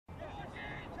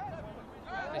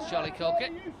Here's Charlie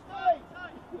Colkett.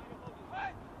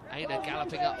 Aina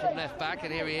galloping up from left back,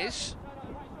 and here he is.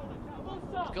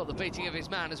 He's got the beating of his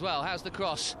man as well. How's the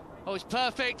cross? Oh, it's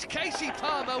perfect. Kasey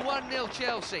Palmer, 1-0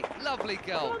 Chelsea. Lovely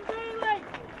goal.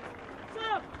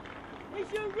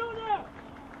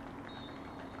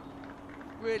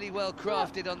 Really well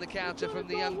crafted on the counter from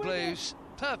the young Blues.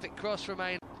 Perfect cross from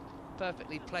Aina.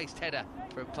 Perfectly placed header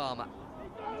from Palmer.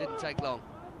 Didn't take long.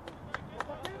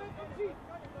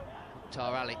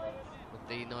 Mukhtar with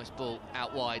the nice ball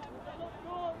out wide.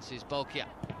 This is Bolkiah.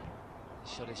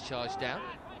 His shot is charged down.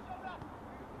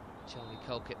 Charlie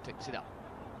Colkett picks it up.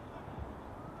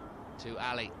 To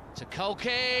Ali. To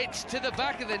Colkett. To the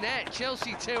back of the net.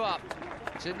 Chelsea 2 up.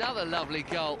 It's another lovely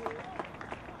goal.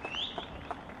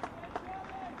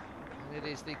 And it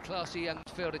is the classy young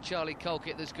midfielder Charlie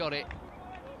Colkett that's got it.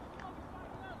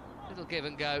 Little give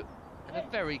and go. And a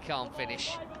very calm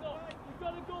finish.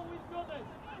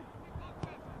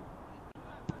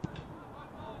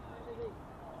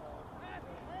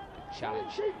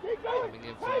 Challenge coming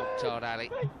in from Mukhtar.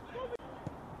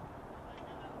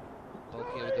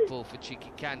 Bolkiah with the ball for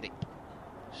Chike Kandi.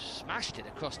 Smashed it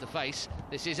across the face.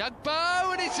 This is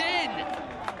Ugbo, and it's in!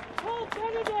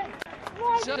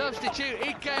 Substitute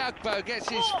Ike Ugbo gets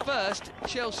his first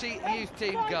Chelsea youth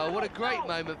team goal. What a great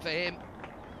moment for him.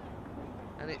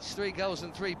 And it's 3 goals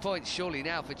and 3 points surely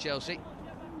now for Chelsea.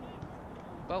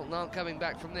 Bolton aren't coming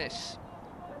back from this.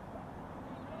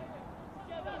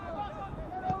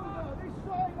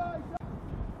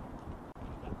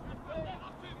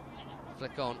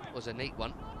 Flick on was a neat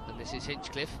one, and this is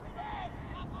Hinchcliffe.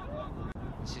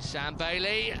 This is Sam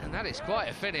Bailey, and that is quite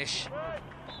a finish.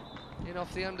 In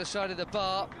off the underside of the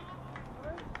bar.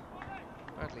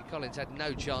 Bradley Collins had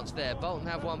no chance there. Bolton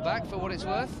have one back for what it's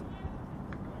worth.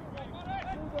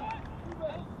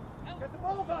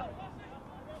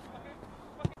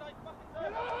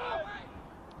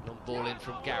 Long ball in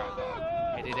from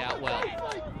Garratt. Headed out well.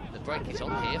 The break is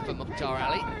on here for Mukhtar.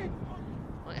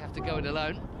 Might have to go it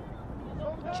alone.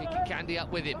 Chike Kandi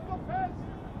up with him.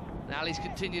 And Ali's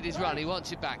continued his run. He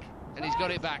wants it back, and he's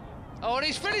got it back. Oh, and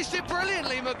he's finished it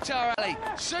brilliantly, Mukhtar.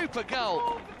 Super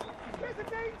goal.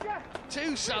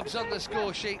 2 subs on the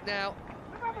score sheet now.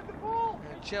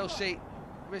 And Chelsea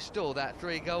restore that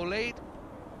 3-goal lead.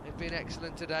 They've been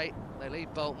excellent today. They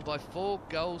lead Bolton by 4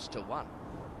 goals to 1.